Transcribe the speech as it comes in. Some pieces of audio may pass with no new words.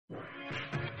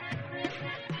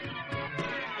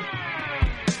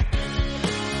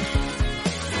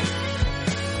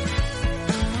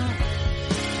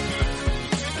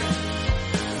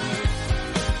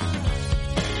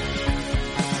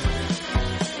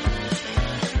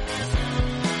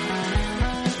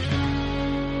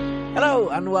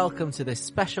Hello and welcome to this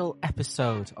special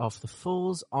episode of the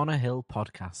Fools on a Hill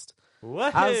podcast.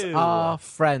 Woohoo! As our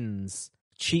friends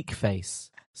Cheekface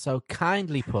so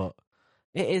kindly put,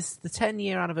 it is the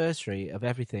 10-year anniversary of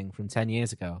everything from 10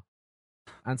 years ago.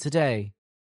 And today,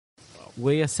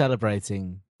 we are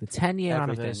celebrating the 10-year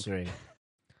Everything. anniversary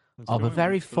That's of a right.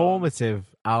 very for that.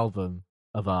 formative album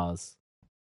of ours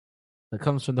that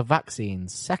comes from the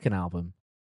Vaccines' second album,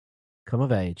 Come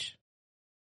of Age.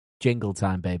 Jingle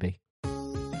time, baby.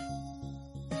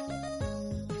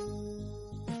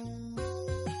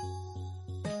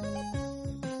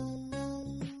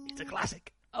 It's a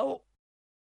classic. Oh,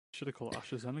 Should have called it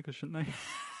AstraZeneca, shouldn't they?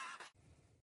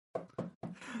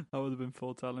 That would have been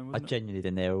foretelling, I wouldn't it? genuinely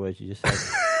didn't hear a word you just said.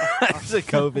 It's a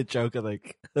COVID joke, I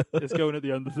think. It's going at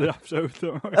the end of the episode,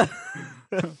 don't worry.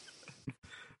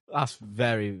 That's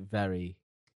very, very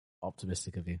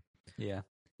optimistic of you. Yeah.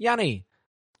 Yanni,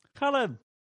 Callum!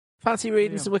 fancy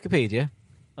reading Yeah. some Wikipedia?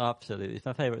 Absolutely. It's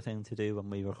my favourite thing to do when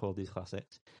we record these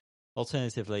classics.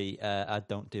 Alternatively, I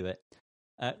don't do it.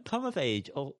 Come of Age,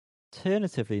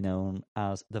 alternatively known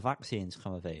as The Vaccines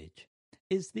Come of Age,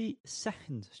 is the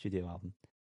second studio album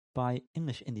by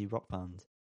English indie rock band,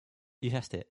 you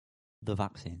guessed it, The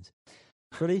Vaccines.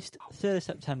 Released 3rd of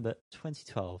September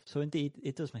 2012, so indeed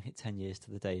it does make it 10 years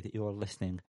to the day that you're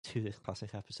listening to this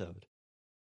classic episode.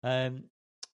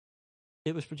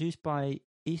 It was produced by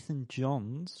Ethan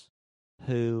Johns,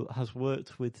 who has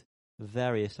worked with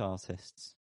various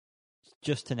artists,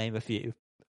 just to name a few.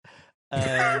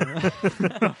 I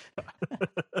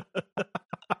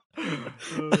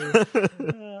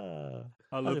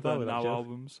did love well their with that now joke.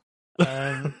 albums.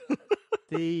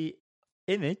 The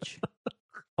image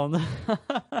on the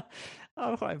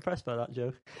I'm quite impressed by that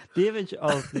joke. The image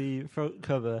of the front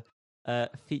cover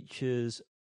features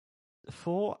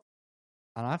 4,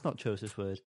 and I've not chose this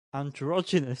word,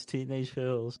 androgynous teenage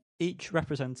girls, each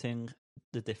representing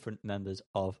the different members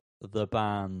of the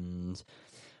band.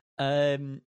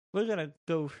 We're going to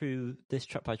go through this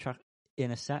track by track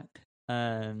in a sec,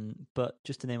 but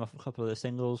just to name off a couple of the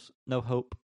singles: No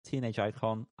Hope, Teenage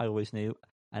Icon, I Always Knew,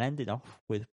 and ending off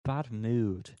with Bad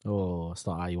Mood. Oh, it's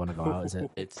not how you want to go out, is it?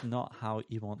 It's not how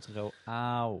you want to go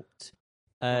out.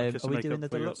 Well, just Are to we make doing up the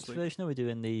for your deluxe sleep. version or are we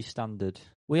doing the standard?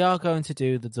 We are going to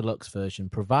do the deluxe version,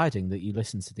 providing that you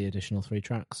listen to the additional 3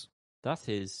 tracks. That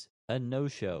is a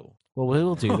no-show. Well, we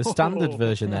will do the standard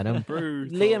version then, and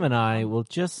Brutal. Liam and I will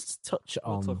just touch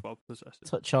We'll on talk about possessive.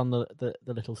 the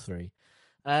little 3.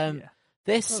 Yeah.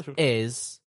 This Oh, sure.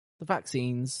 is the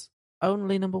Vaccines'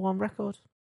 only number 1 record.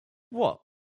 What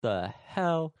the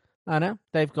hell? I know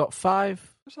they've got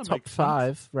 5 Does that top make sense?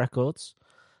 5 records,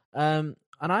 and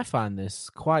I find this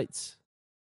quite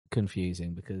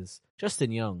confusing because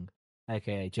Justin Young,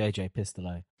 aka JJ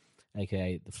Pistolet,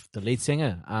 aka the lead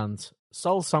singer and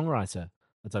sole songwriter,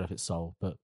 I don't know if it's sole,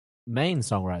 but main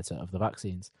songwriter of the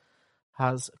Vaccines,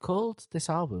 has called this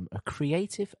album a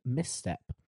creative misstep,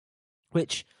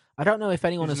 which I don't know if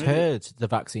anyone He's has an idiot. heard the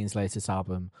Vaccines' latest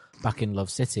album, Back in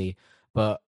Love City,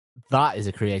 but that is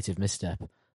a creative misstep.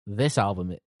 This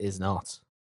album is not.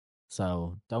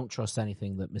 So don't trust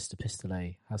anything that Mr.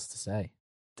 Pistolet has to say.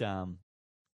 Damn.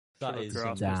 That Shut up is your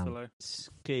ass, damn. Mr. Lowe.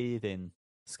 scathing.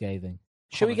 Scathing.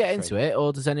 Should we get into it,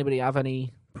 or does anybody have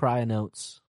any prior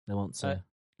notes they want to get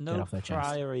No off their chest?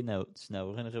 priory notes. No,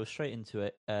 we're going to go straight into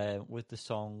it with the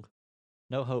song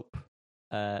No Hope.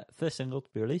 First single to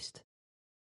be released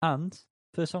and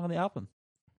first song on the album.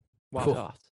 Wow. Cool.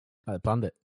 God. I planned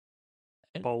it.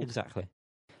 Bold. Exactly.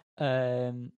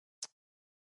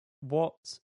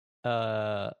 What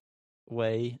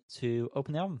way to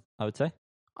open the album, I would say.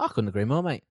 I couldn't agree more,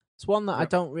 mate. It's one that I Yep.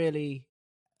 don't really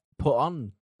put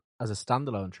on as a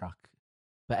standalone track,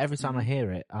 but every time I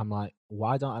hear it, I'm like,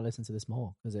 why don't I listen to this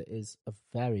more? Because it is a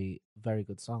very, very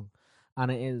good song.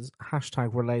 And it is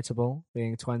hashtag relatable,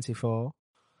 being 24,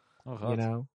 Oh, God. you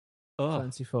know, Oh,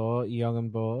 24, young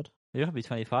and bored. you're going to be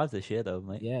 25 this year, though,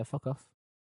 mate. Yeah, fuck off.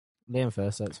 Liam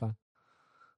first, so it's fine.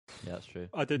 Yeah, that's true.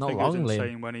 I did Not think it was long, Liam.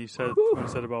 insane when he said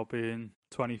about being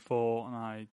 24, and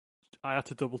I had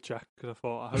to double check because I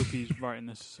thought I hope he's writing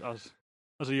this as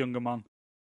a younger man.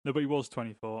 No, but he was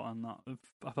 24, and I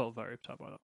felt very upset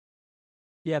by that.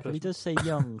 Yeah, but he does say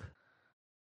young.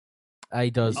 He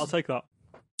does. I'll take that,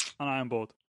 and I am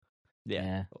bored.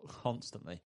 Yeah,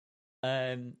 constantly.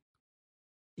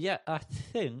 Yeah, I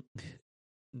think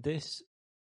this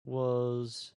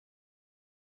was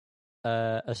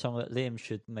a song that Liam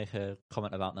should make a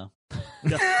comment about now.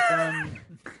 Yeah,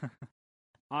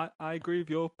 I agree with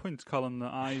your points, Colin.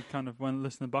 That I kind of, when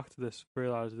listening back to this,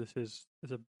 realised this is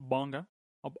a bonga,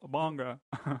 a bonga.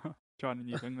 Trying a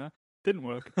new thing there, didn't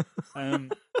work.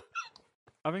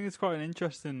 I think it's quite an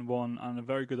interesting one and a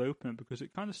very good opener because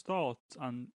it kind of starts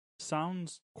and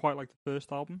sounds quite like the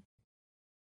first album.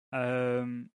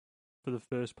 For the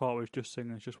first part, where it's just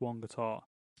singing, it's just one guitar,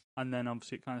 and then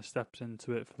obviously it kind of steps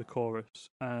into it for the chorus.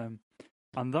 And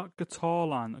that guitar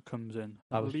line that comes in,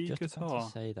 I that was lead just guitar, about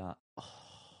to say that.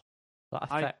 That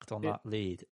effect on that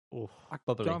lead. Oh, I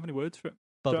bubbly. don't have any words for it.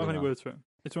 Bubbly, don't have any man. words for it.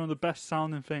 It's one of the best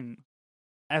sounding things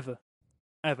ever.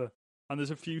 And there's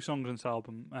a few songs on this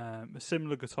album, a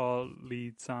similar guitar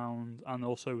lead sound, and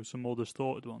also some more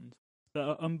distorted ones that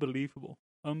are unbelievable,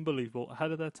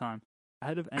 ahead of their time,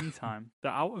 ahead of any time.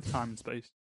 They're out of time and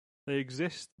space. They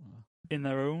exist in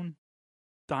their own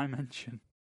dimension,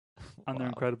 and they're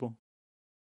incredible.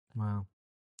 Wow,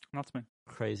 And that's me.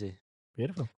 Crazy.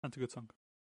 beautiful. That's a good song.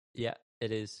 Yeah,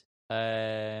 it is.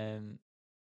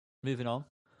 Moving on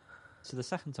to the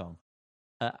second song.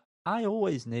 I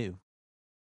always knew.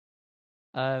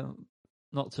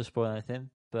 Not to spoil anything,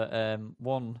 but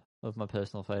one of my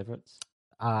personal favourites.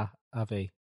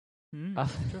 Avi.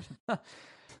 Interesting.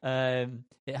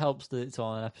 It helps that it's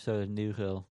on an episode of New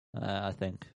Girl, I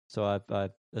think. So I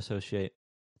associate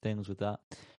things with that.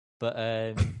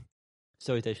 But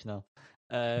sorry, Deschanel.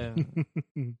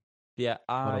 Yeah,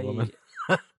 What a woman.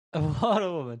 What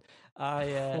a woman!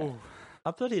 I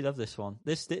bloody love this one.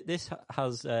 This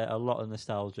has a lot of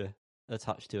nostalgia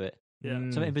attached to it. Yeah.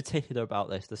 Something in particular about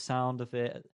this, the sound of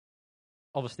it.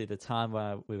 Obviously, the time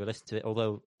where we were listening to it.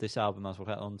 Although this album, as we'll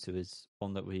get onto, is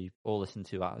one that we all listen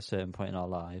to at a certain point in our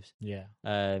lives. Yeah.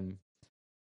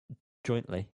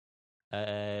 Jointly.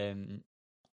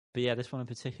 But yeah, this one in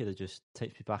particular just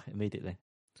takes me back immediately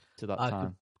to that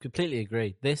time. Completely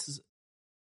agree. This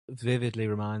vividly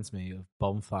reminds me of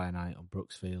Bonfire Night on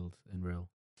Brooksfield in Rhyl.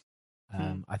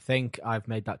 I think I've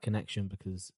made that connection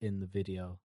because in the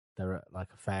video they're at like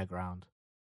a fairground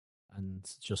and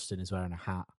Justin is wearing a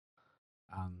hat,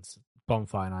 and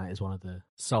Bonfire Night is one of the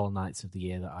sole nights of the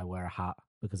year that I wear a hat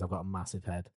because I've got a massive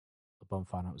head. But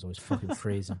Bonfire Night was always fucking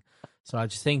freezing. So I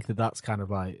just think that that's kind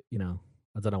of like, you know,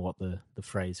 I don't know what the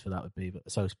phrase for that would be, but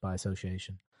so by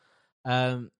association.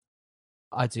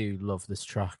 I do love this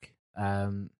track.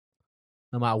 No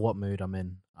matter what mood I'm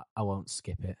in, I won't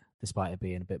skip it, despite it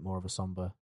being a bit more of a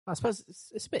somber. I suppose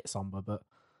it's a bit somber, but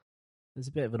there's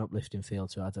a bit of an uplifting feel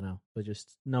to it. I don't know, but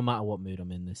just no matter what mood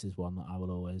I'm in, this is one that I will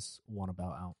always want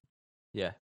about out.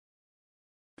 Yeah.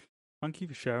 Thank you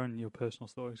for sharing your personal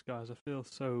stories, guys. I feel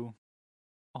so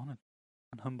honoured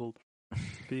and humbled to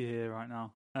be here right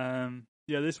now.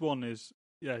 Yeah, this one is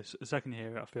it's the second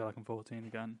year I feel like I'm 14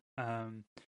 again.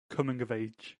 Coming of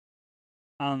age,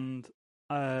 and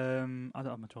I don't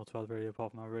have much more to add really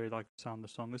apart from I really like the sound of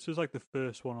the song. This was like the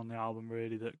first one on the album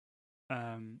really that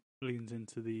leans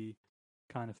into the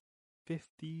kind of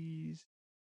 50s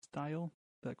style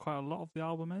that quite a lot of the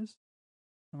album is.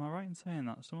 Am I right in saying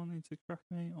that? Someone needs to correct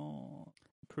me or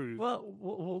prove. Well,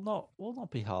 we'll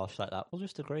not be harsh like that. We'll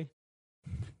just agree.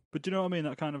 But do you know what I mean?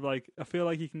 That kind of like, I feel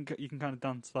like you can kind of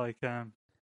dance like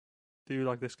do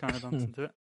like this kind of dancing to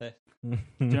it. Do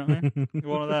you know what I mean?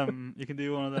 One of them, you can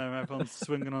do one of them. Everyone's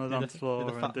swinging on the dance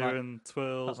floor and doing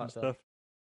twirls and stuff.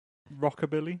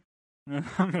 Rockabilly. I'm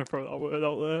going to throw that word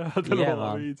out there. I don't know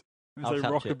what that means. I'm going to say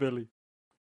rockabilly.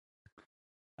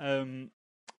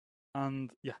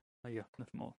 And yeah, there you go.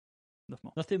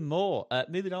 Nothing more.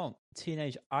 Moving on.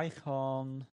 Teenage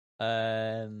Icon.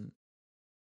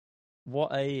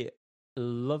 What a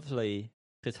lovely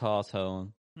guitar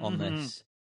tone on this.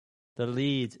 The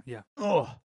lead. Yeah. Oh,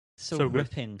 so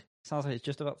ripping. Good. Sounds like it's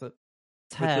just about to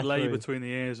tear with delay through. Between the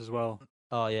ears as well.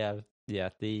 Oh, yeah. Yeah,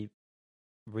 the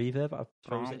reverb, I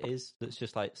suppose it is. That's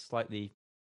just like slightly,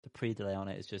 the pre-delay on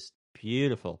it is just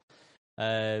beautiful.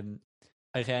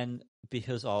 Again,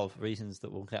 because of reasons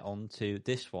that we'll get on to,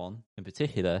 this one in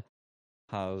particular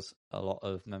has a lot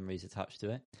of memories attached to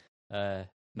it.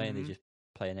 Mainly just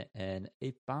playing it in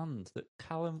a band that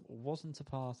Callum wasn't a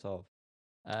part of.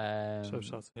 So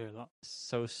sad to hear that.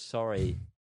 So sorry.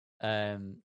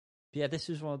 Yeah, this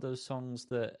was one of those songs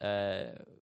that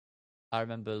I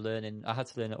remember learning. I had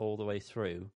to learn it all the way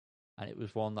through, and it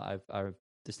was one that I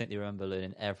distinctly remember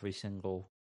learning every single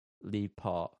lead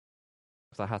part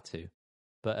because I had to.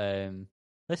 But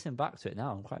listening back to it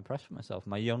now, I'm quite impressed with myself.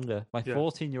 My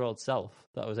 14-year-old self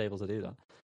that I was able to do that.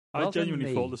 I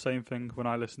genuinely thought the same thing when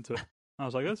I listened to it. I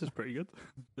was like, this is pretty good.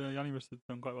 Yanni must have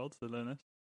done quite well to learn this.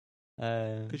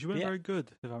 Because you weren't very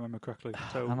good, if I remember correctly.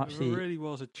 So it really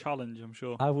was a challenge, I'm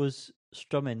sure. I was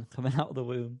strumming coming out of the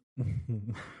womb.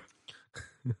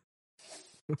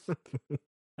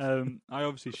 I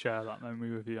obviously share that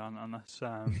memory with you, and that's...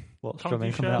 what,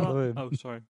 strumming coming out of the womb? Oh,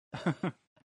 sorry.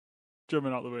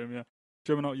 Drumming out the womb, yeah.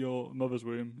 Drumming out your mother's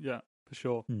womb, yeah. for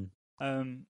sure.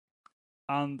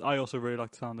 And I also really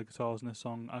like the sound of the guitars in this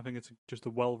song. I think it's just a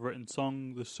well-written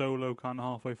song. The solo kind of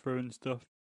halfway through and stuff.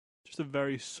 Just a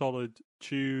very solid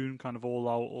tune, kind of all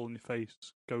out, all in your face,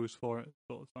 goes for it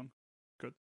sort of song.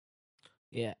 Good.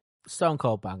 Yeah, stone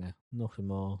cold banger. Nothing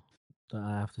more that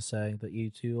I have to say that you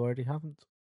two already haven't.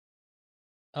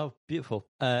 Oh, beautiful.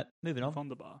 Moving on.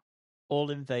 Thunderbar.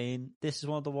 All in Vain. This is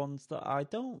one of the ones that I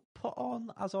don't put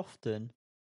on as often,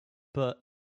 but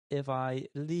if I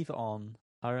leave it on,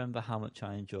 I remember how much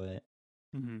I enjoy it.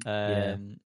 Yeah.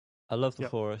 I love the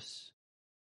chorus.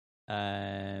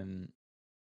 And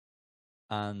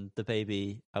the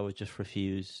baby, I would just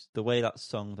refuse. The way that's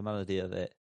sung, the melody of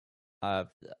it, I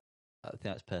think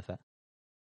that's perfect.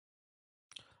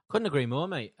 Couldn't agree more,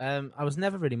 mate. I was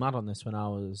never really mad on this when I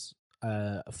was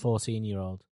a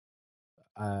 14-year-old.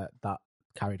 That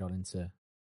carried on into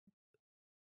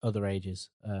other ages.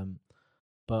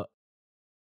 But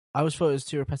I always thought it was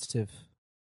too repetitive.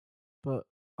 But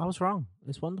I was wrong.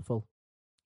 It's wonderful.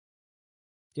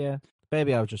 Yeah.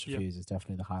 Baby I Would Just Refuse is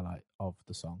definitely the highlight of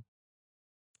the song.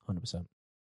 100%.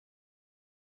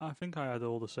 I think I had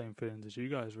all the same feelings as you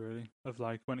guys, really. Of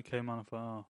like, when it came on, I thought,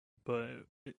 oh, but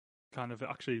it kind of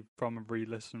actually, from a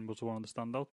re-listen, was one of the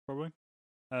standouts, probably.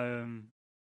 And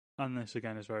this,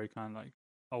 again, is very kind of like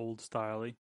old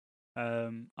styley.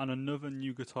 And another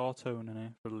new guitar tone in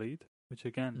it for the lead, which,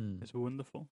 again, is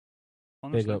wonderful.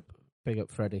 Honestly. Big up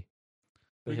Freddie.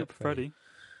 Big up Freddie.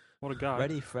 What a guy.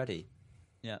 Ready Freddie.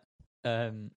 Yeah.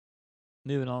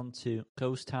 Moving on to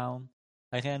Ghost Town.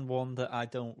 Again, one that I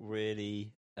don't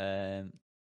really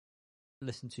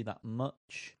listen to that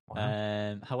much.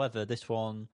 Wow. However, this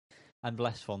one I'm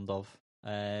less fond of.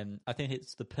 I think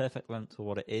it's the perfect length for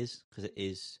what it is, because it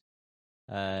is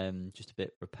just a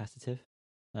bit repetitive.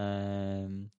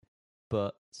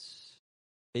 But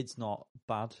it's not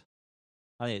bad.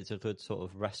 I think it's a good sort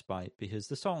of respite, because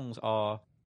the songs are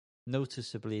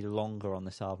noticeably longer on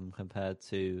this album compared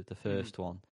to the first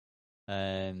one.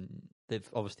 They've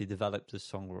obviously developed as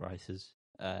songwriters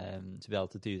to be able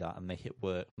to do that and make it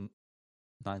work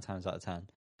 9 times out of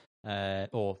 10,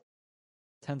 or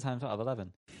 10 times out of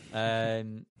 11.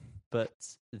 But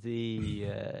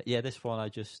this one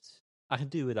I can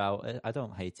do without it. I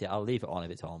don't hate it. I'll leave it on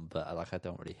if it's on, but I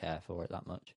don't really care for it that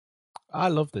much. I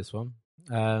love this one.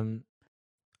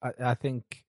 I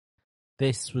think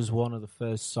this was one of the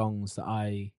first songs that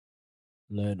I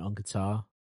learned on guitar,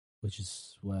 which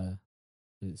is where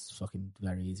it's fucking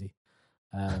very easy.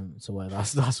 So where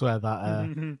that's where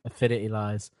that affinity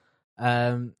lies.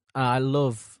 I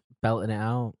love belting it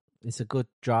out. It's a good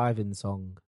driving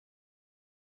song,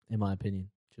 in my opinion.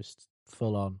 Just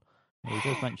full on. He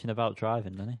does mention about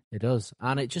driving, doesn't he? It does,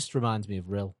 and it just reminds me of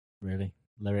Rill, really.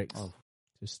 Lyrics,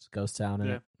 just Ghost Town in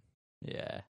it.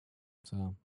 Yeah.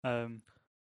 So, I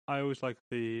always like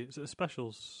the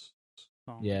Specials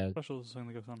song. Yeah, Specials song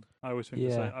that goes on. I always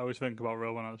think about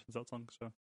Rill when I listen to that song. So,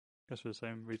 I guess for the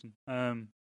same reason.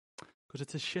 Because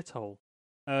it's a shithole.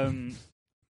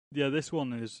 This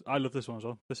one is. I love this one as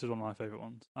well. This is one of my favorite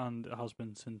ones, and it has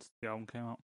been since the album came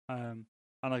out. And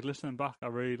like listening back, I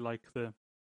really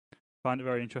find it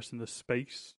very interesting, the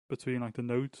space between like the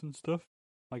notes and stuff.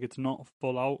 Like, it's not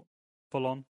full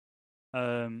on.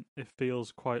 It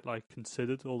feels quite like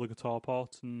considered, all the guitar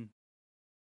parts and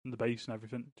the bass and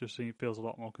everything. Just it feels a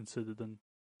lot more considered than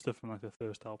stuff from like their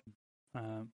first album. Which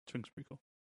I think's pretty cool.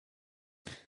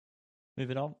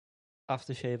 Moving on,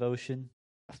 Aftershave Ocean.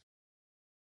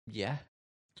 Yeah.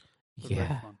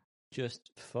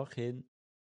 Just fucking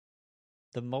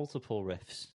the multiple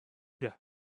riffs. Yeah.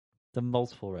 The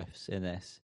multiple riffs in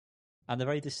this. And the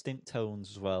very distinct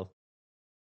tones as well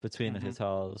between the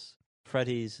guitars.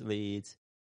 Freddie's lead,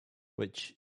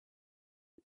 which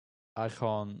I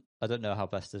don't know how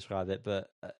best to describe it,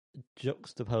 but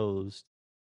juxtaposed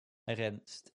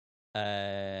against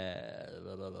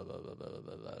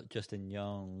Justin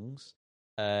Young's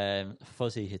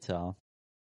fuzzy guitar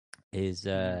is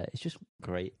it's just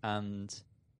great, and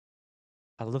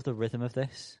I love the rhythm of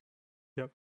this.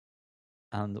 Yep.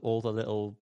 And all the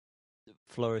little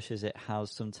flourishes it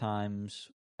has sometimes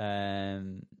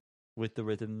with the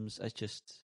rhythms. It's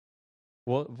just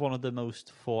one of the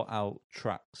most thought out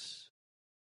tracks.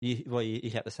 You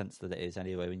get the sense that it is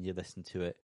anyway when you listen to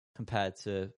it, compared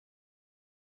to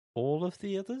all of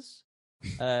the others.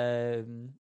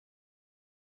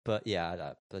 But yeah,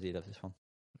 I bloody love this one.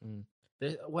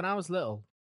 When I was little,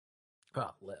 I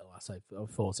say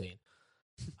 14,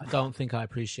 I don't think I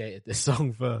appreciated this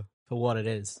song for what it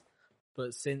is.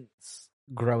 But since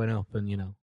growing up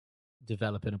and,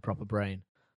 developing a proper brain,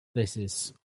 this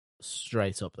is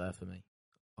straight up there for me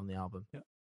on the album.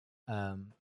 Yeah.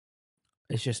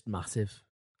 It's just massive.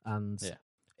 And Yeah.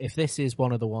 if this is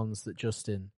one of the ones that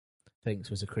Justin thinks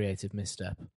was a creative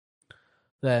misstep,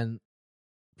 then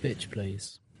bitch,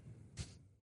 please.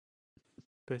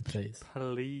 Bitch, Please.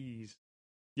 please.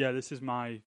 Yeah, this is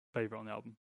my favourite on the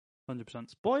album. 100%.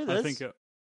 Spoilers. I think it.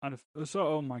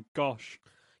 Oh my gosh.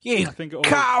 You I think it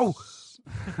cow! always,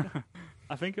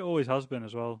 I think it always has been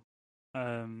as well.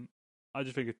 I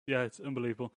just think it's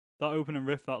unbelievable. That opening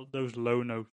riff, those low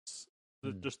notes,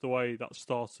 just the way that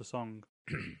starts the song,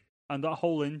 and that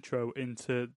whole intro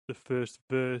into the first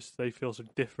verse, they feel so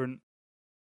different.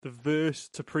 The verse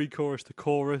to pre-chorus to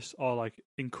chorus are like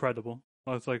incredible.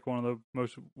 It's like one of the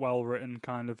most well-written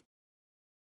kind of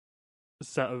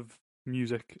set of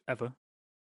music ever.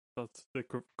 That's the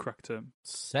correct term.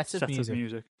 Set of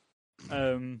music.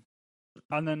 And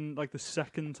then like the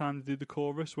second time they do the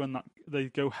chorus, when they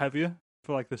go heavier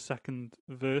for like the second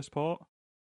verse part,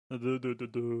 that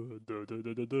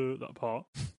part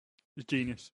is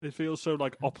genius. It feels so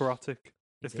like operatic.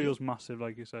 It feels massive,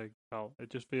 like you say, Cal. It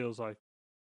just feels like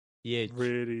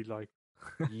really like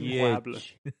incredible.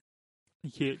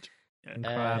 Huge.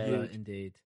 Incredible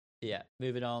indeed. Yeah.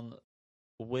 Moving on.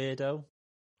 Weirdo.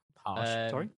 Harsh.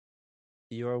 Sorry?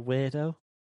 You're a weirdo.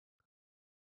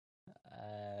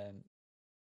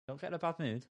 Don't get in a bad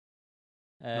mood.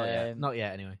 Not yet. Not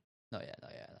yet, anyway. Not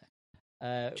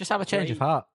yet. Just have a change of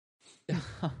heart.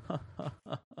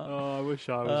 Oh, I wish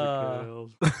I was a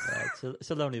girl. It's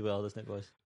a lonely world, isn't it,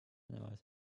 boys? Run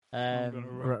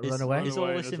away. It's all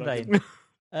this in vain.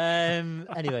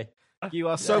 Anyway. You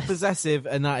are so possessive,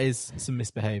 and that is some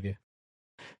misbehaviour.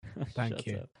 Thank Shut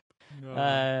you. up.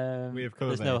 We have come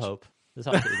There's of no age. hope. There's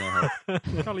absolutely no hope.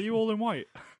 Cal, are you all in white?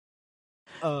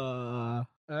 No.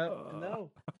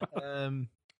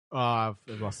 I've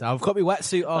lost it. I've got my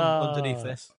wetsuit on underneath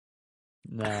this.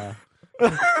 Nah.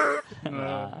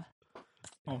 No.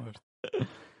 Almost.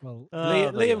 Well, there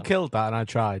you Liam go. killed that, and I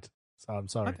tried. So I'm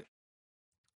sorry.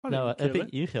 No, I didn't kill think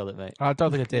it. you killed it, mate. I don't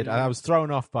think I did. I was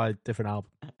thrown off by a different album.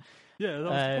 Yeah, that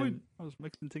was the point. I was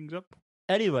mixing things up.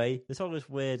 Anyway, the song is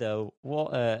Weirdo.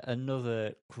 What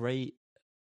another great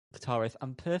guitar riff,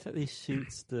 and perfectly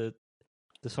suits the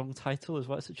song title as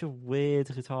well. It's such a weird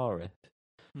guitar riff.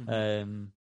 Mm-hmm.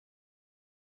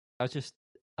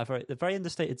 A very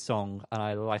understated song, and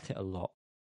I like it a lot.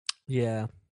 Yeah.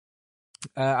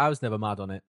 I was never mad on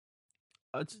it.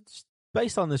 Just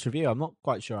based on this review, I'm not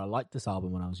quite sure I liked this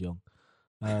album when I was young.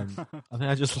 I think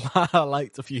I just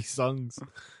liked a few songs.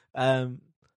 But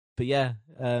yeah,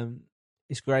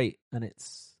 it's great, and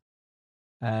it's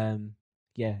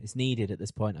it's needed at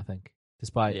this point, I think.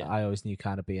 Despite I always knew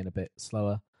kind of being a bit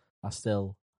slower, I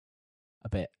still a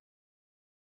bit,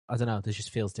 I don't know, this just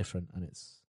feels different, and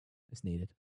it's needed.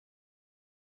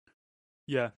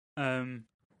 Yeah.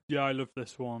 I love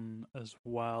this one as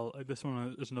well. This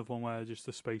one is another one where just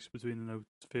the space between the notes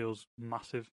feels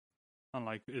massive and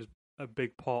like is a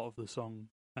big part of the song.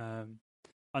 And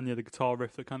the guitar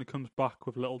riff that kind of comes back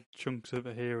with little chunks of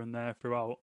it here and there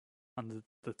throughout, and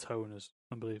the tone is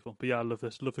unbelievable. But yeah, I love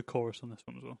this. Love the chorus on this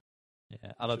one as well.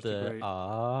 Yeah, I love Just a the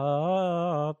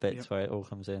great- bits where it all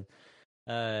comes in.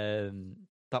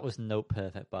 That was note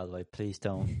perfect, by the way. Please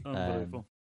don't Unbelievable.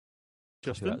 copyright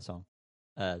Justin? the song,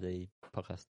 the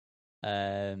podcast.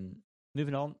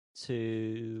 Moving on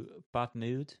to Bad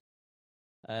Mood.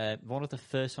 One of the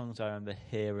first songs I remember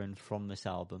hearing from this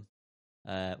album,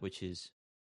 which is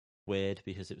weird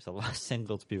because it was the last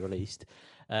single to be released.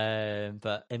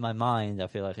 But in my mind, I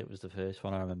feel like it was the first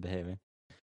one I remember hearing.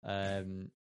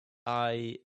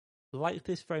 I liked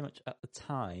this very much at the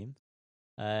time.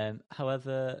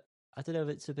 However, I don't know if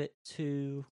it's a bit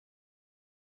too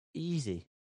easy.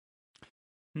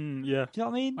 Yeah. Do you know what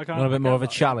I mean? I Want a bit more of a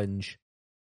challenge?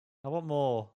 I want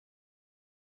more.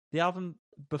 The album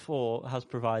before has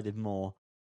provided more,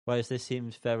 whereas this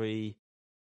seems very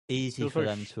easy Feels for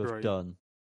very them to have straight. done.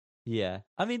 Yeah.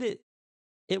 I mean,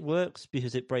 it works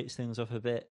because it breaks things up a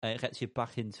bit and it gets you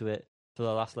back into it for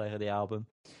the last leg of the album.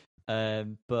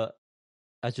 But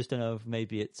I just don't know if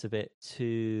maybe it's a bit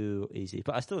too easy.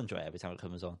 But I still enjoy it every time it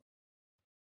comes on.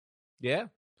 Yeah.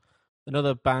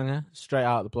 Another banger, straight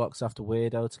out of the blocks after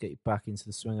Weirdo to get you back into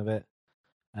the swing of it.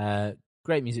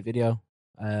 Great music video,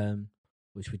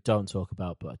 which we don't talk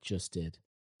about, but I just did.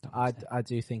 I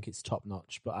do think it's top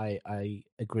notch, but I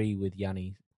agree with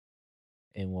Yanni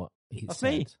in what he That's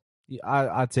said. me. Yeah,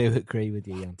 I do agree with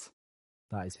you, Jan.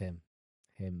 That is him.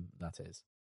 That is.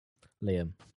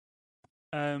 Liam.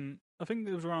 I think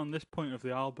it was around this point of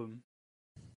the album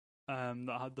that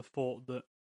I had the thought that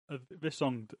this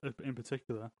song in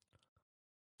particular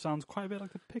sounds quite a bit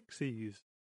like the Pixies.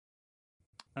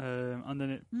 And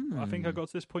then I think I got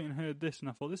to this point and heard this, and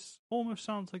I thought this almost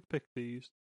sounds like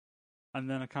Pixies. And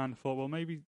then I kind of thought, well,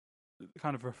 maybe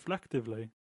kind of reflectively,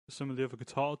 some of the other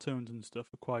guitar tones and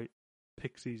stuff are quite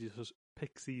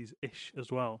Pixies-ish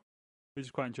as well, which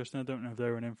is quite interesting. I don't know if they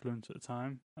were an influence at the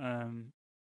time,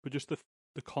 but just the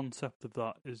concept of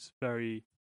that is a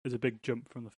big jump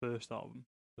from the first album.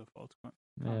 So I thought it was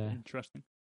quite interesting.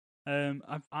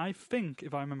 I think,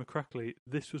 if I remember correctly,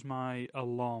 this was my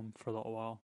alarm for a little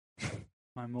while.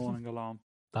 My morning alarm.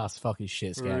 That's fucking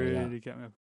shit scary. Really get me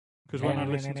up. Because when I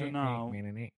listen to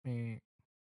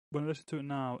it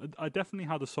now, I definitely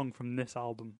had a song from this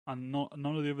album, and none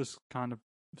of the others kind of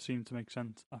seem to make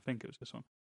sense. I think it was this one.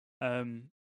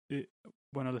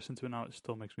 When I listen to it now, it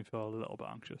still makes me feel a little bit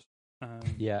anxious.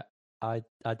 Yeah, I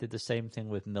did the same thing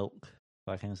with Milk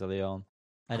by Kings of Leon.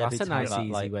 And that's a nice,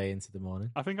 easy way into the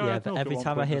morning. I think but every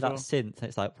time I hear that synth,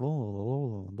 it's like,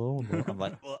 I'm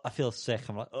like, I feel sick.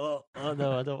 I'm like, oh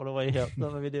no, I don't want to wake up.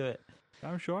 Don't let me do it.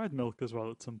 I'm sure I had Milk as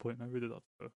well at some point. Maybe we did that.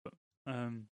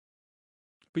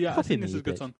 But yeah, I think this is a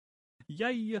good song.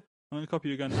 Yay! I'm going to copy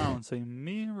you again now and say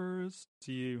Mirrors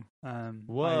to you. I agree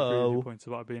with your points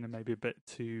about it being maybe a bit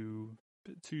too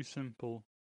simple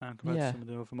compared to some of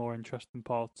the other more interesting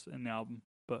parts in the album.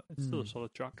 But it's still a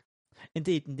solid track.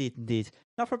 Indeed.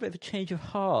 Now for a bit of a change of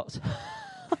heart.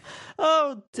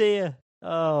 Oh dear.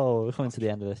 Oh, we're coming to the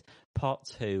end of this. Part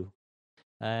 2.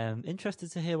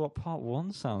 Interested to hear what part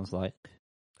 1 sounds like.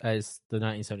 It's the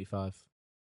 1975.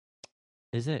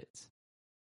 Is it?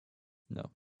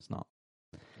 No, it's not.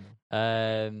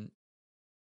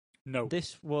 No.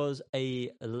 This was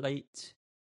a late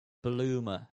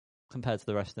bloomer compared to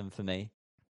the rest of them for me.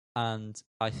 And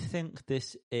I think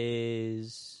this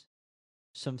is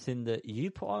something that you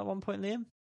put on at one point, Liam,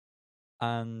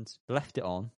 and left it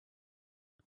on.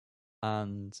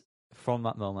 And from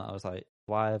that moment, I was like,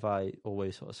 why have I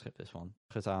always sort of skipped this one?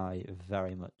 Because I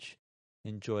very much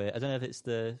enjoy it. I don't know if it's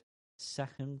the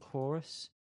second chorus,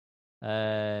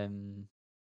 where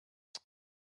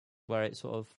it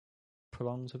sort of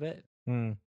prolongs a bit.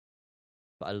 But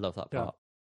I love that part.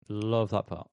 Yeah. Love that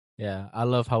part. Yeah, I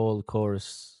love how all the chori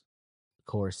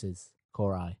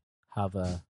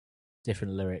have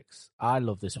different lyrics. I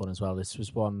love this one as well. This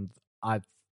was one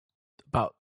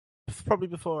probably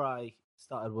before I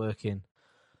started working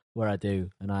where I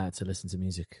do, and I had to listen to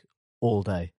music all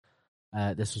day.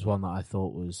 This was one that I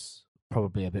thought was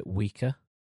probably a bit weaker,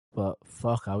 but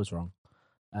fuck, I was wrong.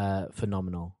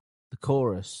 Phenomenal. The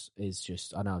chorus is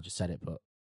just, I know I just said it, but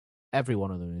every one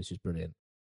of them is just brilliant.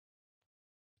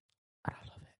 I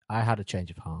love it. I had a change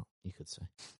of heart, you could say.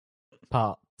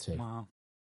 Part 2. Wow.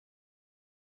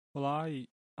 Well,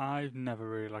 I've never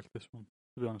really liked this one,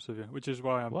 to be honest with you, which is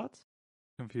why I'm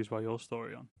confused by your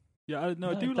story on. Yeah, I do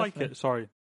definitely. like it. Sorry.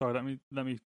 Let me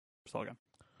start again.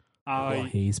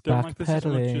 He's don't like this as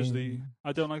much as backpedaling.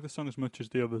 I don't like the song as much as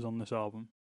the others on this album.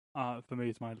 For me,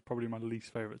 it's probably my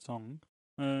least favorite song.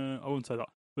 I wouldn't say that,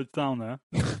 but it's down there.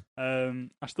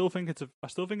 I still think it's a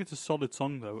solid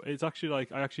song though. It's actually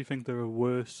I actually think there are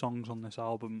worse songs on this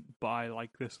album, but I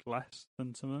like this less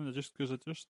than some of them. Just because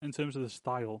in terms of the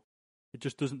style, it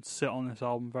just doesn't sit on this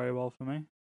album very well for me.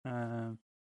 And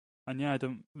yeah,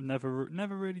 I never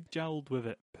really gelled with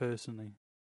it personally,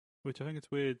 which I think it's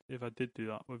weird if I did do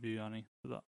that with you, Annie. But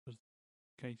that was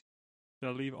the case. Did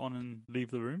I leave it on and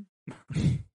leave the room?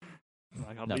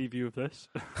 I'll leave you with this.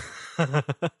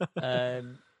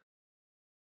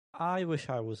 I Wish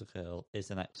I Was a Girl is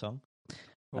the next song.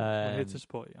 We're here to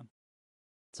support you.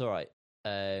 It's alright.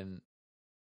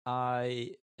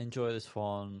 I enjoy this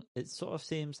one. It sort of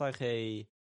seems like a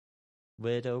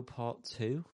Weirdo Part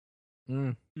 2.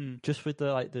 Just with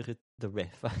the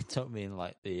riff. I don't mean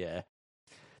like the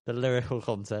lyrical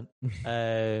content.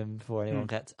 Before anyone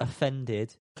gets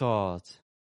offended. God.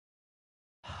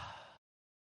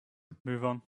 Move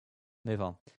on.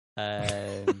 No,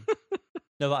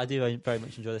 but I do very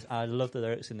much enjoy this. I love the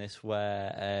lyrics in this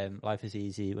where life is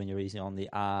easy when you're easy on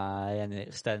the eye, and it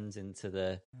extends into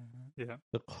the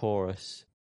chorus.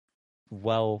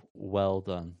 Well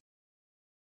done.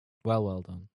 Well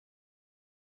done.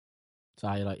 So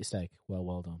how you like your steak?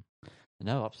 Well done.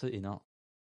 No, absolutely not.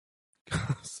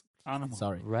 Animal.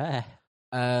 Sorry. Rare.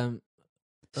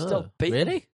 Stop beating.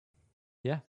 Really?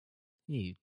 Yeah.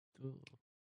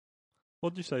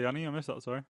 What did you say, Annie? I missed that,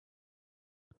 sorry.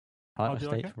 I like my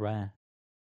steak rare.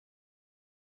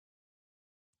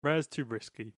 Rare's too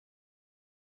risky.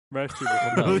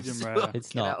 Medium rare.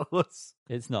 It's not.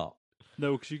 It's not.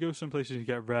 No, because you go some places and you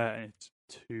get rare and it's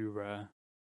too rare.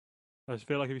 I just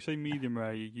feel like if you say medium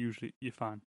rare, you're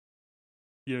fine.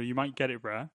 You might get it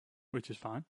rare, which is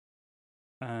fine.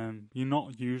 You're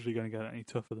not usually going to get any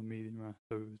tougher than medium rare,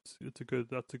 so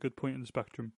that's a good point in the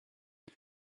spectrum.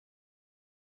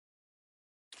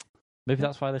 Maybe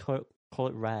that's why they call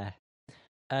it rare.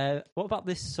 What about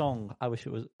this song? I wish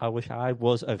I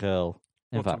was a girl.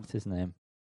 In What fact, song? his name,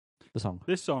 the song.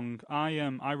 This song,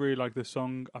 I really like this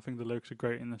song. I think the lyrics are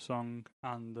great in the song,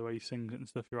 and the way he sings it and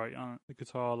stuff. You're right. The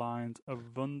guitar lines are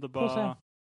wunderbar.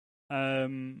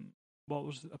 What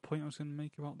was a point I was going to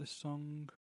make about this song?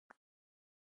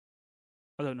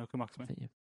 I don't know. Come back to me.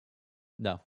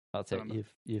 No, that's it. Remember.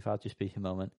 You've had your speaking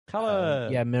moment.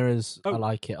 Callum. Yeah, Mirrors. I Oh.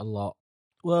 like it a lot.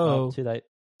 Oh, Whoa. too late.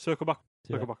 Circle back.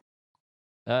 Too Circle late.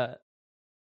 back.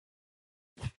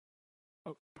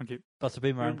 Oh, thank you. That's a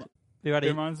boomerang. Rem- Be It ready.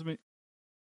 reminds me.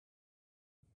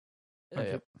 Yeah,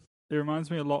 yeah. It reminds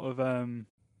me a lot of A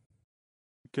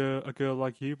Girl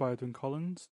Like You by Edwin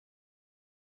Collins.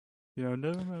 Never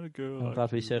met a girl. I'm like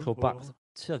glad we you circled back before.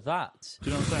 to that. Do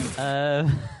you know what I'm saying?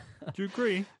 Um, Do you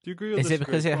agree? Do you agree? Or Is it disagree?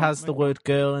 because it Go on, has the make- word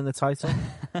girl in the title?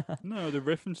 No, the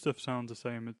riff and stuff sounds the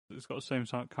same. It's got the same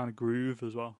kind of groove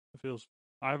as well. It feels.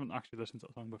 I haven't actually listened to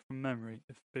that song, but from memory,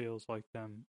 it feels like it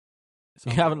You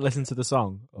sounds haven't like- listened to the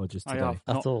song, or just I today? have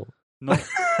at not, all.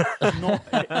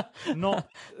 not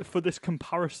for this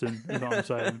comparison. Is what I'm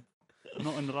saying.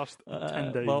 Not in the last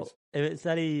 10 days. Well, if it's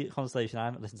any consolation, I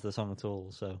haven't listened to the song at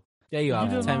all. So Yeah, you You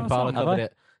have. don't Tame know the Impala song, have covered I?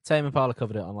 it. Tame Impala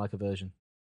covered it on like a version.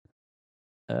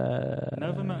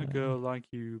 Never met a girl like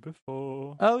you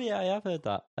before. Oh yeah, I have heard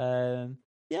that.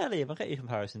 Yeah, Liam, I'll get you a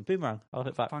comparison. Boomerang. I'll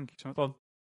hit back. Thank you so much. Go on.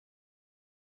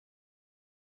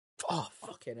 Oh,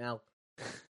 fucking hell.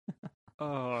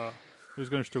 Who's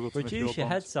going to struggle to miss Reduce your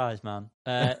head bombs? size, man.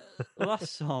 The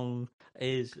last song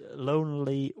is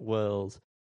Lonely World.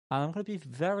 And I'm going to be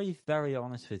very, very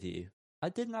honest with you. I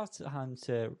didn't have time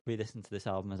to re-listen to this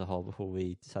album as a whole before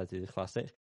we decided to do the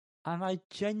classic. And I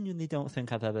genuinely don't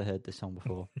think I've ever heard this song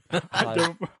before. I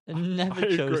don't. I've never I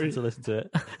chosen agree. to listen to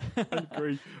it. I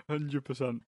agree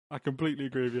 100%. I completely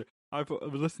agree with you. I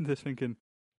was listening to this thinking,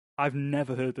 I've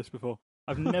never heard this before.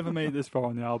 I've never made this far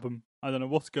on the album. I don't know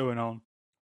what's going on.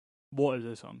 What is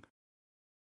this song?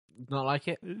 Not like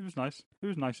it? It was nice. It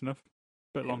was nice enough.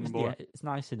 Bit long and boring. Yeah, it's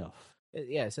nice enough.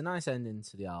 Yeah, it's a nice ending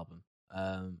to the album.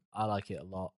 I like it a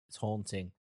lot. It's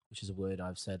haunting, which is a word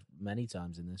I've said many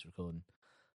times in this recording.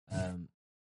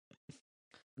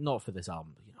 Not for this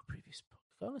album, but previous.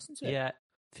 Go listen to it. Yeah,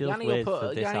 feels Yanni weird will for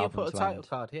put, this Yanni will album put a to title end.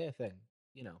 card here thing,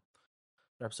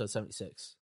 for episode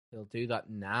 76. He'll do that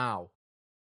now.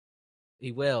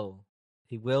 He will.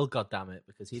 He will, goddammit,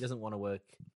 because he doesn't want to work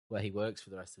where he works for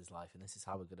the rest of his life, and this is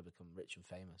how we're going to become rich and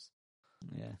famous.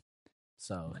 Yeah.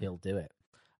 So he'll do it.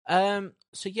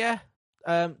 So yeah,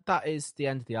 that is the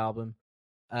end of the album.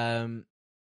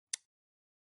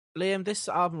 Liam, this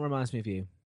album reminds me of you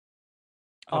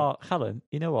Oh, Callum,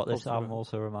 you know what? This Also- album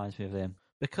also reminds me of Liam.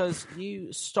 because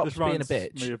you stopped This being a reminds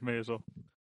bitch. me of me as well.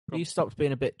 You stopped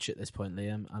being a bitch at this point,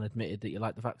 Liam, and admitted that you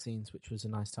liked the vaccines, which was a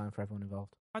nice time for everyone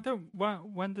involved. I don't.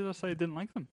 When did I say I didn't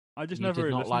like them? I just You never did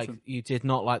really not listened like. to them. You did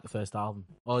not like the first album.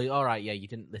 Oh, all right, yeah, you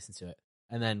didn't listen to it,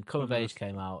 and then Come of Wasn't Age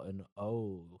came out, and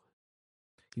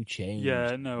you changed.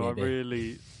 Yeah, no,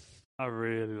 baby. I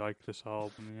really liked this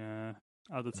album. Yeah,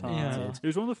 at the time, Yeah. it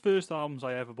was one of the first albums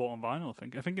I ever bought on vinyl.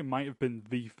 I think it might have been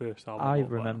the first album. I bought on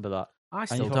vinyl. remember that. I And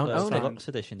still you don't got the own it. deluxe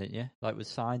edition, didn't you? Like with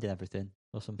signed and everything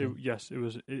or something. Yes, it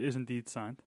was. It is indeed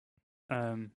signed.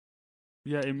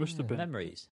 Yeah, it must have been.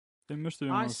 Memories. It must have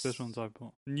been I one of the first ones I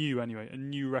bought. New anyway, a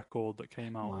new record that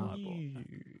came out. Wow. And I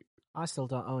bought. I still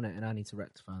don't own it, and I need to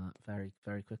rectify that very,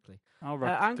 very quickly. I'm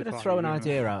I'm going to throw an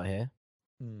idea out here.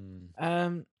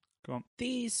 Hmm. Go on.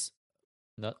 These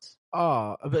Nuts.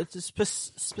 are, but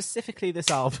specifically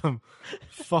this album.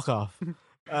 Fuck off.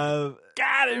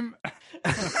 Got him.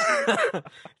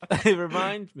 They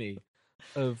remind me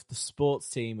of the sports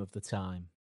team of the time.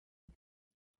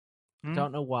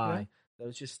 Don't know why. Yeah. There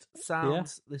was just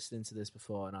sounds listening to this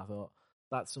before, and I thought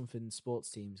that's something sports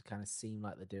teams kind of seem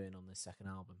like they're doing on this second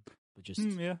album, but just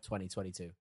Yeah.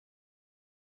 2022.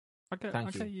 I get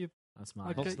Thank you. you. That's I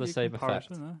my. What's get the your same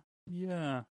comparison effect? there.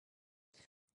 Yeah.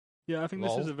 Yeah, I think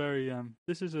this is Lol. a very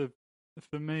this is a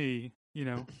for me,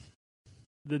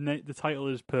 the title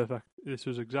is perfect. This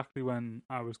was exactly when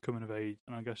I was coming of age,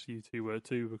 and I guess you two were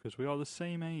too, because we are the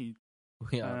same age.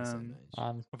 We are the same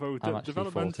age. Although I'm actually 40.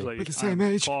 developmentally, We're the same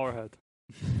I'm age. far ahead.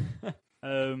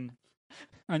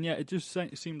 And yeah, it just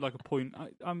seemed like a point.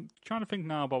 I'm trying to think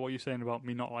now about what you're saying about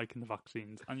me not liking the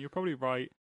vaccines, and you're probably right.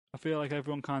 I feel like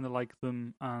everyone kind of liked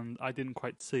them, and I didn't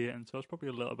quite see it, and so I was probably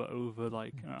a little bit over.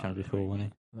 Like Trying to be cool,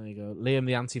 wasn't There you go. Liam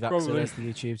the anti-vaxxer. Probably. There's the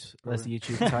YouTube. There's the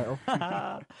YouTube title.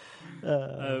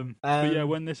 But yeah,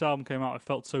 when this album came out, it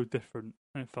felt so different,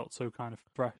 and it felt so kind of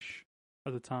fresh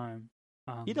at the time.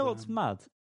 And, You know what's mad?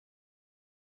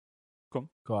 Go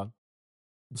on.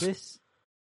 This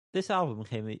album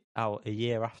came out a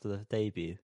year after the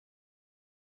debut.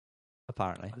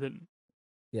 Apparently, I didn't.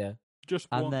 Yeah. Just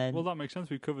And one. then- Well, that makes sense.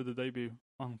 We covered the debut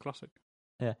on Classic.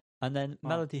 yeah. And then Oh.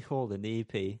 Melody Calling, the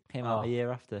EP, came out Oh. a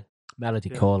year after. Melody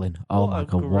Yeah. Calling. Oh What my a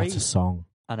god, what a great- song.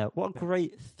 I know. What a Yeah.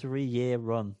 great 3-year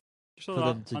run Just for like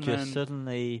them that, to and just then,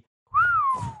 suddenly.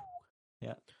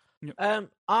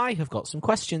 I have got some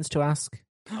questions to ask.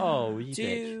 Oh, you bitch.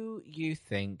 Do you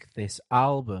think this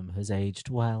album has aged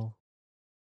well?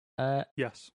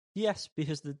 yes, Yes,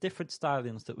 because the different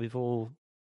stylings that we've all,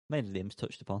 mainly Liam's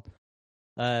touched upon,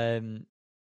 they're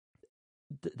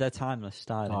timeless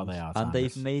stylings. they are And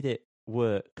they've timeless. made it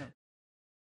work Yeah.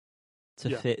 to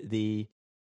Yeah. fit the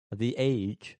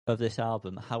age of this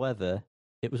album. However,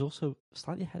 it was also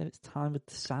slightly ahead of its time with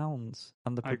the sounds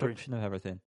and the I agree. production of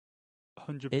everything.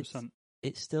 100%.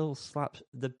 It still slaps.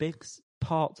 The big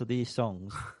parts of these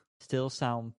songs still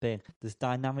sound big. There's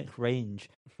dynamic range,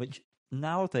 which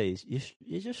nowadays you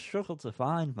just struggle to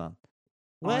find, man.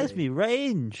 Where's I- me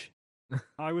range?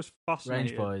 I was Range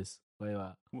fascinated. Boys. Where you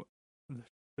at?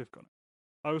 They've got it.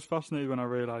 I was fascinated when I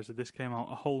realised that this came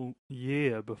out a whole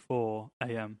year before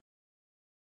AM.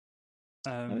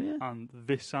 Yeah? And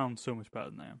this sounds so much better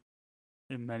than AM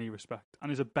in many respects,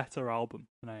 and is a better album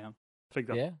than AM. I think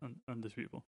that's Yeah.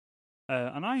 undisputable.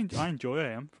 And I enjoy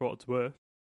AM for what it's worth.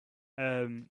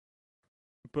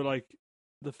 But like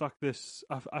the fact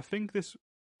I think this,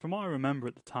 from what I remember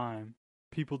at the time,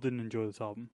 people didn't enjoy this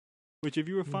album. Which, if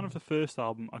you were a fan of the first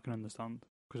album, I can understand,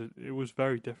 because it was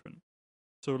very different.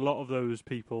 So a lot of those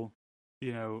people,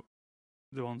 you know,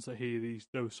 the ones that hear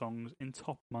those songs in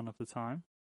Top Man of the time,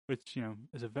 which, you know,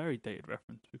 is a very dated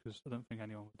reference, because I don't think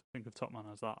anyone would think of Top Man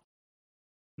as that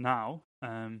now.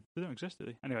 They don't exist, do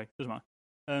they? Anyway, doesn't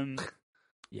matter.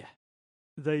 Yeah.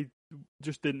 They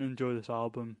just didn't enjoy this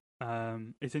album.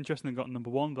 It's interesting it got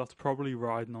number one, but that's probably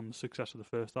riding on the success of the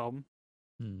first album.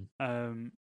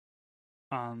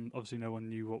 And obviously no one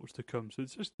knew what was to come. So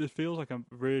it feels like a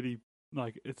really,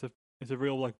 like, it's a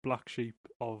real, like, black sheep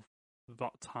of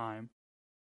that time.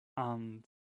 And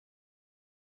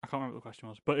I can't remember what the question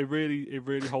was, but it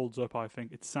really holds up, I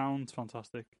think. It sounds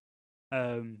fantastic.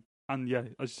 And yeah,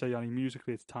 as you say, Yanni,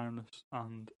 musically it's timeless,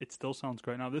 and it still sounds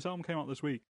great. Now, this album came out this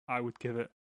week. I would give it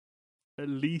at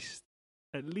least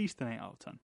an 8 out of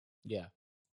 10. Yeah.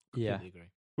 Yeah. Completely agree.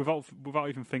 Without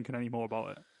even thinking any more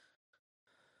about it.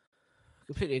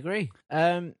 Completely agree.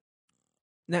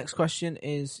 Next question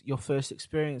is your first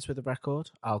experience with the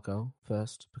record. I'll go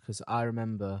first because I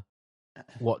remember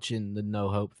watching the No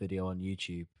Hope video on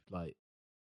YouTube, like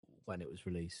when it was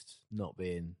released. Not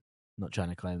trying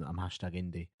to claim that I'm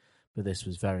 #indie, but this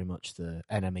was very much the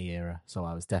Enemy era, so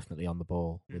I was definitely on the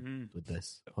ball with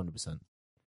this, 100%.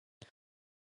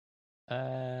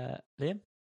 Liam?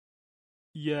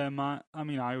 Yeah,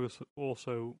 I was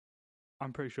also,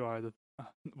 I'm pretty sure I had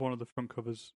one of the front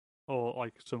covers or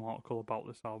like some article about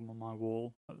this album on my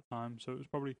wall at the time. So it was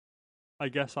probably, I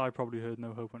guess I probably heard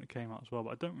No Hope when it came out as well, but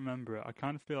I don't remember it. I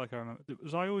kind of feel like I remember.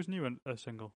 Was I Always Knew a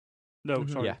single? No,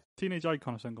 Mhm. sorry. Yeah. Teenage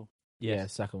Icon a single. Yeah,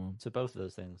 second one. So both of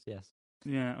those things, yes.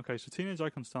 Yeah, okay, so Teenage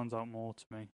Icon stands out more to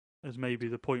me as maybe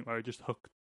the point where it just hooked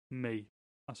me,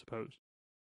 I suppose.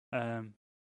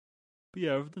 But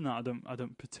yeah, other than that, I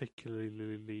don't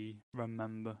particularly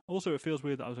remember. Also, it feels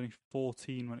weird that I was only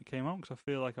 14 when it came out, because I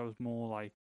feel like I was more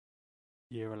like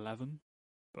year 11.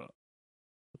 But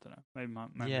I don't know, maybe my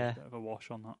memory's Yeah. a bit of a wash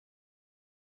on that.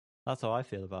 That's how I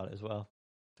feel about it as well.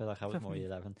 I feel like I was Definitely. more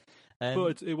 11.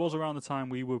 But it was around the time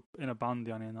we were in a band,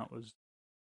 Yanni, and that was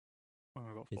when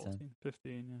we got 15. 14,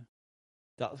 15,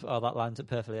 yeah. that lines up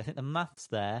perfectly. I think the maths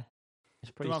there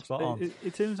is pretty The maths- spot on.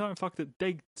 It turns out, in fact, that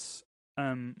dates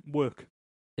work.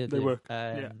 They they do. work,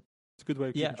 yeah. It's a good way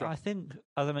of keeping Yeah, track. I think,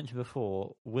 as I mentioned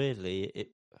before,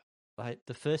 weirdly, like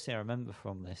the first thing I remember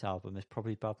from this album is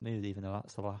probably Bad Mood, even though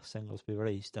that's the last single to be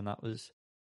released, and that was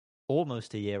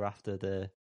almost a year after the.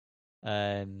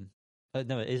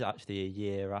 No, it is actually a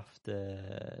year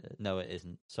after. No, it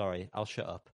isn't. Sorry, I'll shut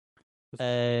up.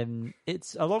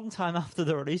 It's a long time after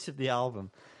the release of the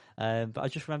album, but I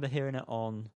just remember hearing it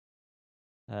on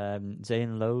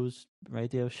Zane Lowe's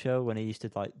radio show when he used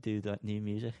to like do the new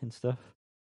music and stuff,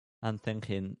 and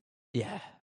thinking, yeah,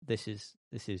 this is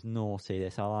naughty.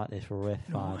 I like this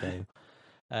riff. I do.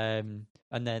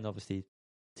 And then obviously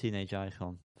Teenage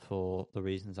Icon for the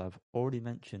reasons I've already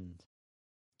mentioned.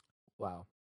 Wow.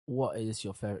 What is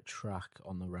your favourite track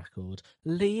on the record?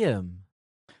 Liam.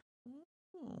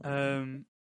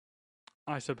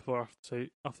 I said before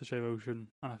Aftershave Ocean,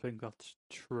 and I think that's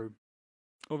true.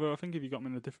 Although I think if you got me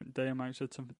on a different day, I might have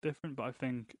said something different, but I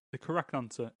think the correct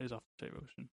answer is Aftershave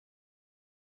Ocean,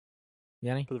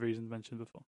 Yanni? for the reasons mentioned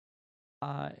before.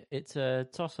 It's a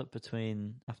toss-up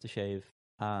between Aftershave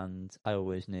and I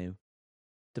Always Knew,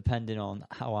 depending on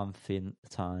how I'm feeling at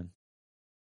the time.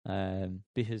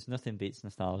 Because nothing beats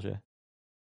nostalgia.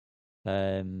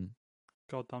 Goddamn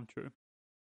true.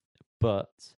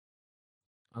 But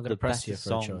I'm going the to press best you for a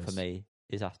song choice. for me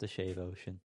is Aftershave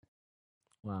Ocean.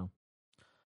 Wow.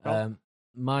 Well-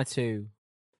 My two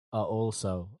are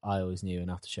also I Always Knew and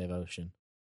Aftershave Ocean.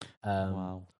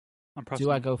 Wow. I'm pressing.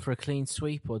 Do I go for a clean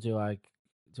sweep or do I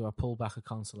pull back a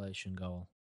consolation goal?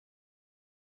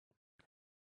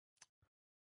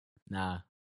 Nah.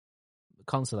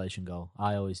 Consolation goal.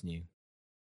 I Always Knew.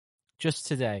 Just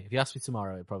today. If you ask me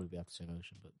tomorrow, it'd probably be Aftershave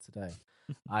Ocean. But today,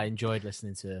 I enjoyed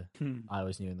listening to I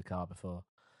Always Knew in the car before.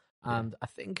 And I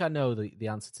think I know the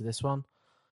answer to this one.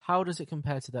 How does it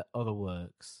compare to their other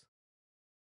works?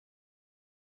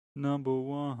 Number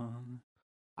one.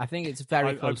 I think it's very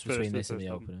I close prefer between the this and the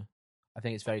first album. opener. I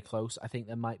think it's very close. I think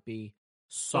there might be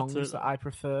songs that I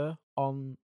prefer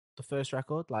on the first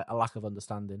record, like A Lack of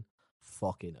Understanding.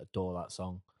 Fucking adore that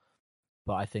song.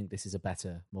 But I think this is a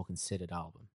better, more considered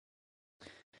album.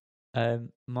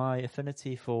 My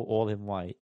affinity for All in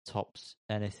White tops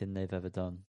anything they've ever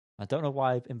done. I don't know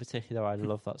why, in particular, I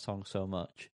love that song so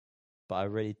much, but I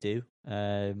really do. Is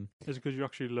it because you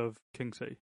actually love King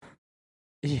C?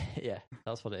 Yeah,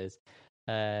 that's what it is.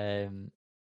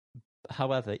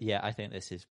 However, yeah, I think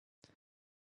this is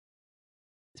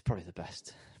it's probably the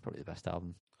best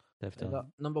album they've They done. got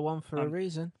number one for a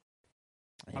reason.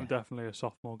 I'm definitely a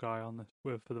sophomore guy on this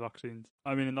for the vaccines.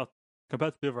 I mean, not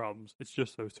compared to the other albums, it's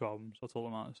just those two albums. That's all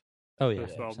that matters. Oh yeah,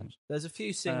 Those two 100%. albums. There's a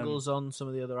few singles on some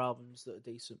of the other albums that are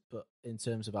decent, but in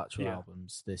terms of actual Yeah.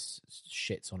 albums, this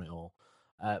shits on it all.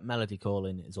 Melody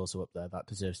Calling is also up there. That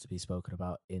deserves to be spoken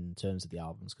about in terms of the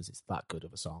albums because it's that good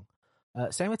of a song.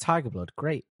 Same with Tiger Blood.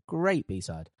 Great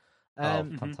B-side.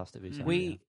 Fantastic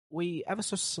B-side. We ever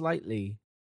so slightly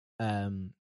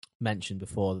mentioned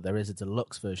before that there is a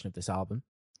deluxe version of this album.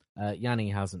 Yanni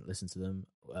hasn't listened to them.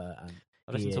 And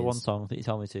I listened to one song that you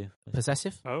told me to.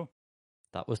 Possessive? Oh,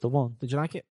 That was the one. Did you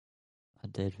like it? I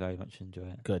did very much enjoy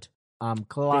it. Good. I'm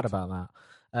glad Good. about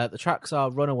that. The tracks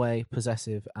are Runaway,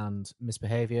 Possessive, and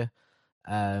Misbehavior.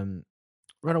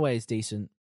 Runaway is decent.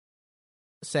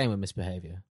 Same with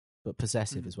Misbehavior. But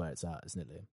Possessive is where it's at, isn't it,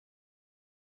 Liam?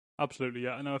 absolutely.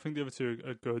 Yeah, no, I think the other two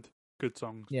are good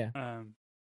songs. Yeah.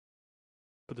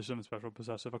 But there's something special,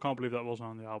 Possessive. I can't believe that wasn't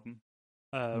on the album.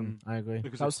 I agree.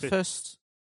 because That was it the fits first.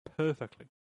 perfectly.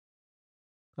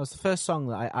 That was the first song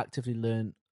that I actively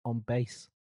learned on bass.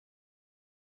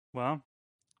 Wow,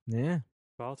 Yeah.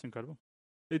 that's incredible.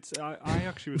 I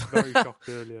actually was very shocked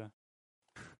earlier.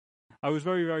 I was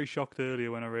very, very shocked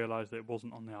earlier when I realised that it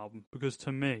wasn't on the album because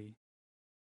to me,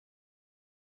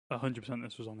 100%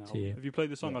 this was on the album. you. If you played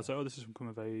the song, Yeah. I'd say, "Oh, this is from Come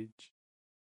of Age."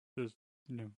 There's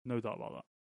no doubt about that.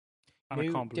 And I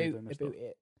can't believe they missed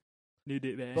that. New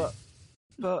Dip there.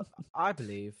 But I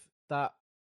believe that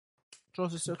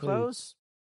draws us to a Conclude. close.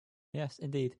 Yes,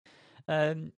 indeed.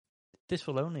 This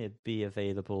will only be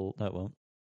available. No, it won't.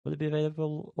 Will it be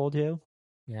available audio?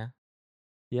 Yeah.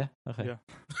 Yeah. Okay. Yeah,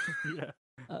 yeah.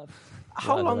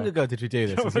 How Whatever long then. ago did we do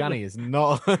this? Because Yanni is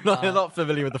not not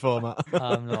familiar with the format.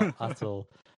 I'm not at all.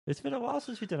 It's been a while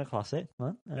since we've done a classic,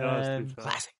 man. Yeah, that's too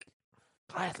fair.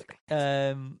 Classic.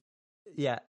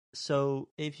 Yeah. So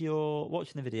if you're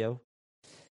watching the video,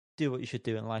 do what you should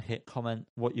do and like it. Comment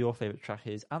what your favorite track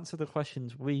is. Answer the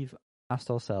questions we've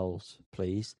asked ourselves,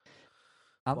 please.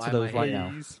 Answer Why am those I right here? now.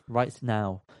 Please. Right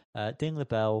now. Ding the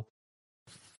bell.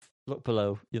 Look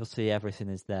below. You'll see everything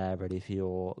is there ready for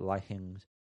your likings.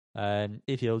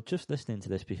 If you're just listening to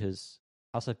this because,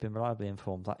 as I've been reliably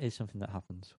informed, that is something that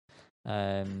happens,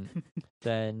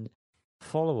 then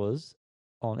follow us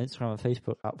on Instagram and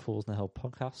Facebook at Fools in the Hill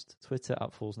Podcast, Twitter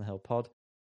at Fools in the Hill Pod.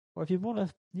 Or if you want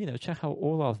to, check out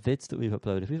all our vids that we've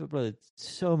uploaded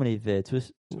so many vids.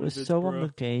 We're vids, so on bro.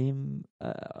 the game,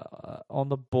 on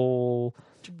the ball.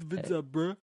 Check the vids up,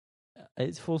 bro.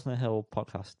 It's Fools in the Hill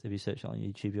Podcast. If you search it on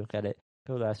YouTube, you'll get it.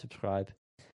 Go there, subscribe,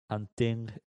 and ding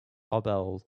our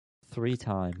bell 3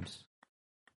 times.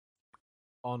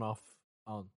 On, off,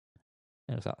 on.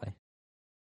 Exactly.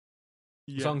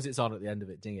 As Yeah. long as it's on at the end of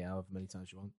it, ding it however many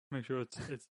times you want. Make sure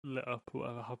it's lit up,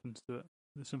 whatever happens to it.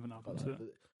 There's something Got happened to like,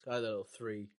 it. it's got little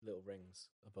 3 little rings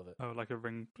above it. Oh, like a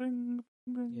ring. Bring,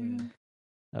 bring.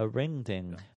 A ring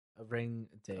ding. A ring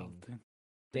Oh, ding.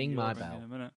 Ding your my ring bell. In a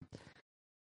minute.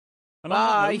 And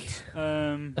Bye.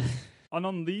 On that note, and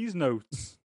on these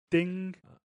notes, ding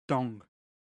dong.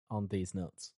 On these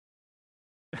nuts.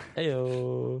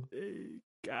 Heyo. Hey,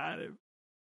 got him.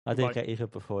 I did Bye. get you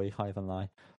up before you can't even lie.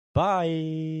 Bye.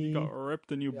 You got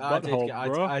ripped in your I butthole,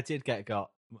 bro. did get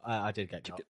got. I did get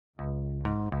got.